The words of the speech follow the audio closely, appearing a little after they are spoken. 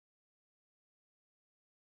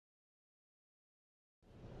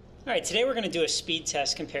All right, today we're going to do a speed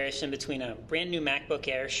test comparison between a brand new MacBook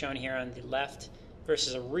Air shown here on the left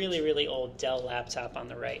versus a really old Dell laptop on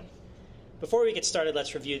the right. Before we get started,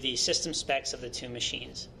 let's review the system specs of the two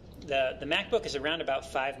machines. The MacBook is around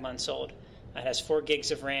about 5 months old. It has 4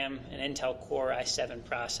 gigs of RAM, an Intel Core i7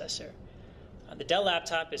 processor. The Dell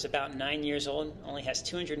laptop is about 9 years old, only has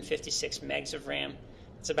 256 megs of RAM.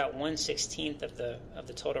 It's about 1/16 of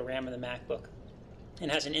the total RAM of the MacBook,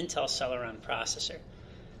 and has an Intel Celeron processor.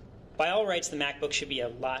 By all rights, the MacBook should be a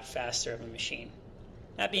lot faster of a machine.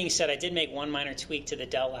 That being said, I did make one minor tweak to the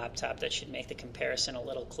Dell laptop that should make the comparison a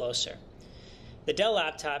little closer. The Dell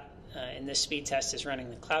laptop in this speed test is running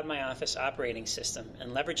the Cloud My Office operating system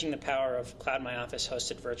and leveraging the power of Cloud My Office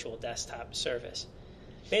hosted virtual desktop service.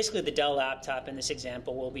 Basically, the Dell laptop in this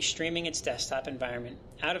example will be streaming its desktop environment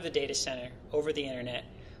out of the data center over the internet,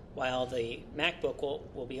 while the MacBook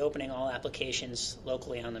will be opening all applications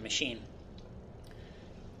locally on the machine.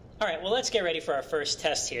 All right, well, let's get ready for our first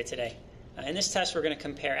test here today. In this test, we're going to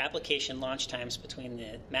compare application launch times between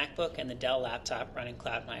the MacBook and the Dell laptop running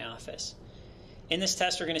Cloud My Office. In this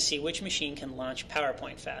test, we're going to see which machine can launch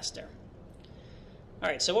PowerPoint faster. All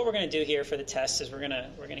right, so what we're going to do here for the test is we're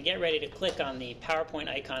going to get ready to click on the PowerPoint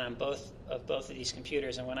icon on both of these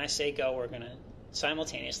computers, and when I say go, we're going to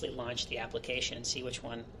simultaneously launch the application and see which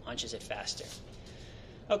one launches it faster.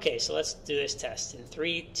 Okay, so let's do this test. In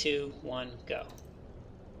 3, 2, 1, go.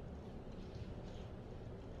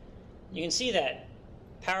 You can see that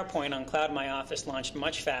PowerPoint on Cloud My Office launched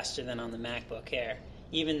much faster than on the MacBook Air,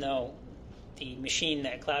 even though the machine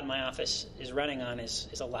that Cloud My Office is running on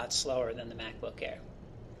is a lot slower than the MacBook Air.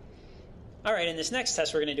 All right, in this next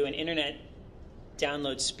test, we're going to do an internet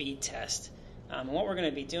download speed test. And what we're going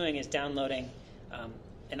to be doing is downloading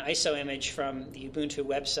an ISO image from the Ubuntu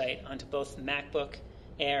website onto both the MacBook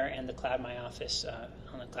Air and the Cloud My Office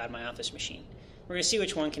on the Cloud My Office machine. We're going to see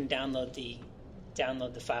which one can download the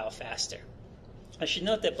file faster. I should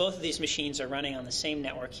note that both of these machines are running on the same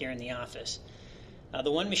network here in the office.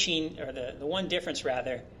 The one difference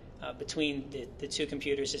rather between the two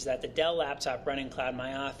computers is that the Dell laptop running Cloud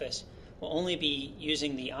My Office will only be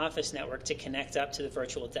using the Office network to connect up to the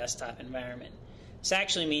virtual desktop environment. This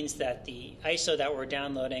actually means that the ISO that we're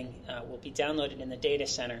downloading will be downloaded in the data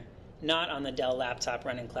center, not on the Dell laptop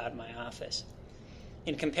running Cloud My Office.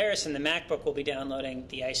 In comparison, the MacBook will be downloading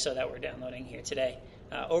the ISO that we're downloading here today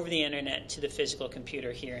over the internet to the physical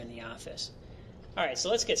computer here in the office. All right, so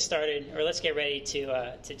let's get started, or let's get ready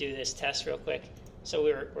to do this test real quick. So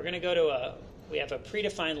we're going to go to we have a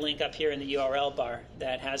predefined link up here in the URL bar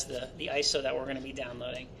that has the ISO that we're going to be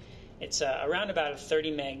downloading. It's around about a 30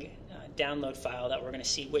 meg download file that we're going to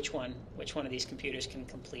see which one of these computers can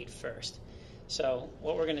complete first. So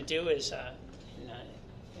what we're going to do is in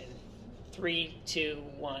 3, 2,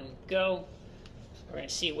 1, go. We're going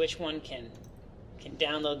to see which one can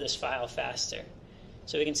download this file faster.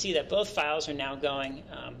 So we can see that both files are now going,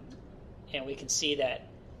 and we can see that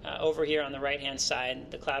over here on the right-hand side,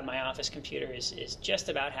 the Cloud My Office computer is just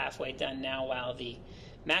about halfway done now, while the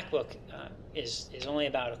MacBook is only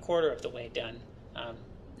about a quarter of the way done.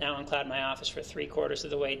 Now on Cloud My Office, we're 3/4 of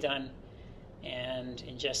the way done, and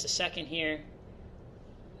in just a second here,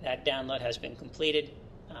 that download has been completed.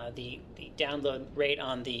 The download rate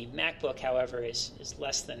on the MacBook, however, is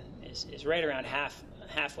right around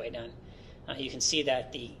halfway done. You can see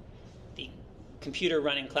that the computer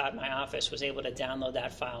running Cloud My Office was able to download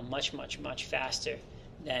that file much faster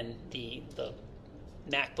than the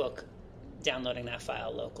MacBook downloading that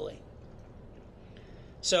file locally.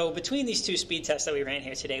 So between these two speed tests that we ran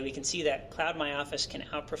here today, we can see that Cloud My Office can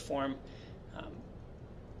outperform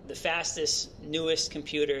the fastest, newest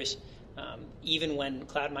computers, even when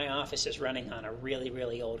Cloud My Office is running on a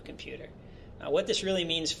really old computer. What this really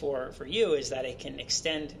means for you is that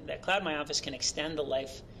that Cloud My Office can extend the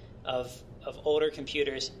life of older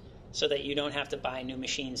computers so that you don't have to buy new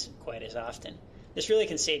machines quite as often. This really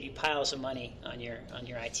can save you piles of money on your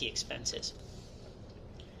IT expenses.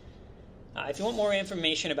 If you want more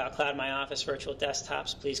information about Cloud My Office virtual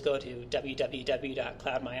desktops, please go to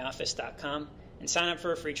www.cloudmyoffice.com and sign up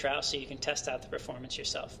for a free trial so you can test out the performance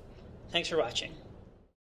yourself. Thanks for watching.